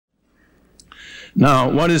Now,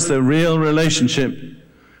 what is the real relationship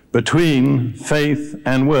between faith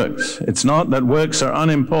and works? It's not that works are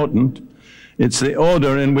unimportant, it's the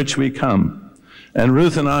order in which we come. And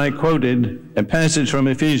Ruth and I quoted a passage from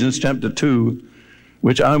Ephesians chapter 2,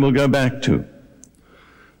 which I will go back to.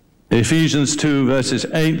 Ephesians 2, verses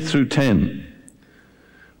 8 through 10.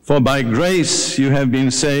 For by grace you have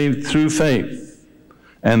been saved through faith,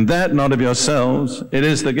 and that not of yourselves, it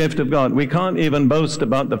is the gift of God. We can't even boast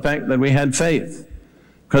about the fact that we had faith,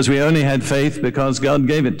 because we only had faith because God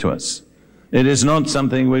gave it to us. It is not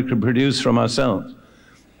something we could produce from ourselves.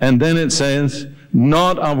 And then it says,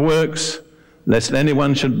 not of works, lest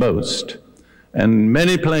anyone should boast. And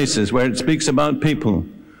many places where it speaks about people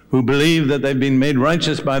who believe that they've been made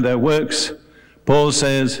righteous by their works, Paul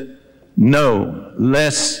says, no,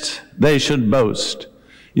 lest they should boast.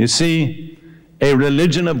 You see, a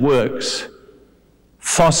religion of works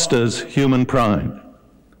fosters human pride.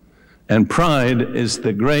 And pride is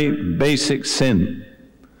the great basic sin.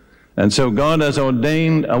 And so God has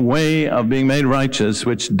ordained a way of being made righteous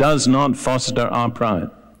which does not foster our pride.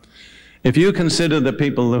 If you consider the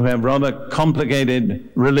people who have rather complicated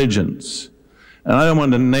religions, and I don't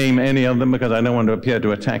want to name any of them because I don't want to appear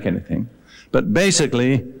to attack anything, but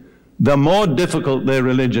basically, the more difficult their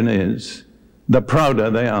religion is, the prouder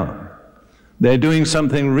they are. They're doing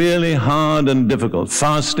something really hard and difficult,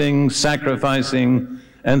 fasting, sacrificing,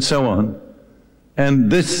 and so on.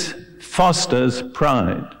 And this fosters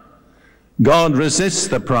pride. God resists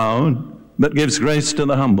the proud, but gives grace to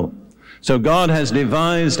the humble. So God has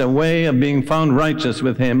devised a way of being found righteous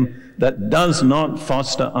with Him that does not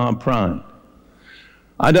foster our pride.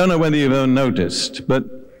 I don't know whether you've ever noticed, but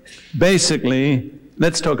basically,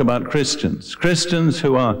 let's talk about Christians. Christians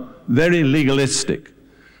who are very legalistic,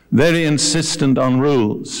 very insistent on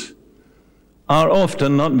rules, are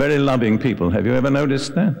often not very loving people. Have you ever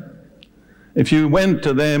noticed that? If you went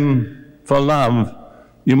to them for love,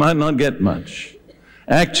 you might not get much.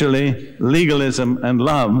 Actually, legalism and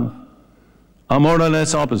love are more or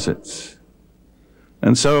less opposites.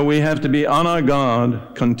 And so we have to be on our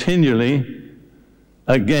guard continually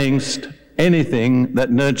against anything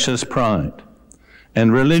that nurtures pride.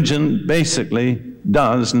 And religion basically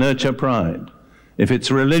does nurture pride. If it's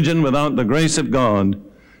religion without the grace of God,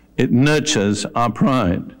 it nurtures our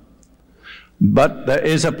pride. But there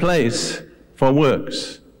is a place for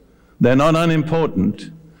works. They're not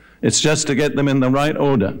unimportant. It's just to get them in the right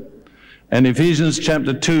order. And Ephesians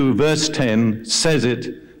chapter 2, verse 10 says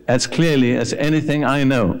it as clearly as anything I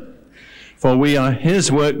know. For we are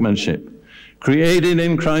His workmanship, created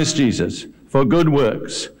in Christ Jesus for good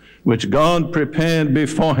works, which God prepared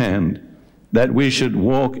beforehand that we should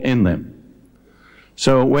walk in them.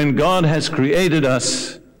 So when God has created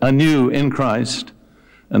us anew in Christ,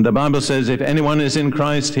 and the Bible says if anyone is in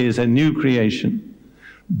Christ, he is a new creation,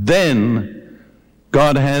 then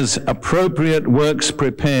God has appropriate works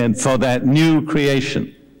prepared for that new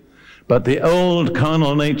creation. But the old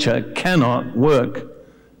carnal nature cannot walk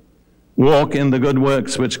in the good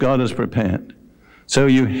works which God has prepared. So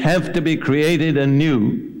you have to be created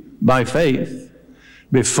anew by faith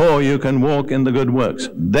before you can walk in the good works.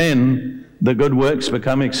 Then the good works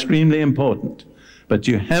become extremely important. But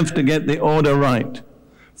you have to get the order right.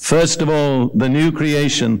 First of all, the new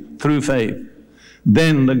creation through faith.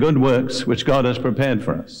 Then the good works which God has prepared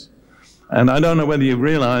for us. And I don't know whether you've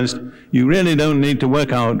realized, you really don't need to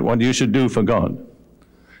work out what you should do for God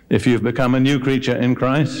if you've become a new creature in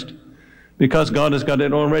Christ, because God has got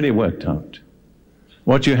it already worked out.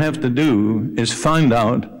 What you have to do is find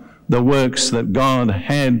out the works that God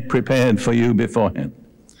had prepared for you beforehand.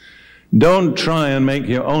 Don't try and make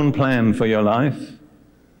your own plan for your life.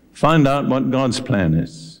 Find out what God's plan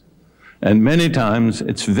is. And many times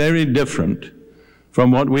it's very different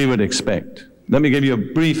from what we would expect. Let me give you a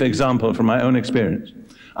brief example from my own experience.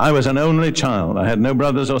 I was an only child. I had no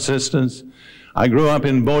brothers or sisters. I grew up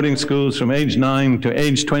in boarding schools from age 9 to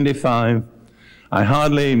age 25. I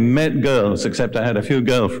hardly met girls, except I had a few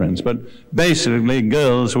girlfriends. But basically,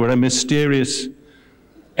 girls were a mysterious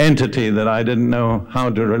entity that I didn't know how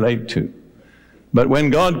to relate to. But when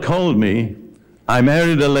God called me, I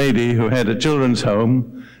married a lady who had a children's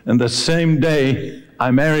home, and the same day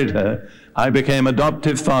I married her, I became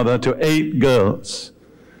adoptive father to 8 girls.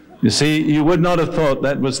 You see, you would not have thought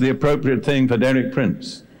that was the appropriate thing for Derek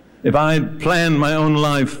Prince. If I had planned my own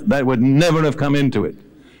life, that would never have come into it.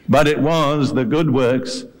 But it was the good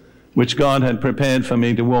works which God had prepared for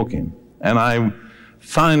me to walk in. And I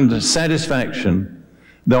find satisfaction,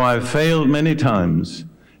 though I've failed many times,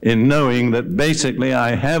 in knowing that basically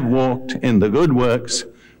I have walked in the good works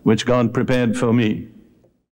which God prepared for me.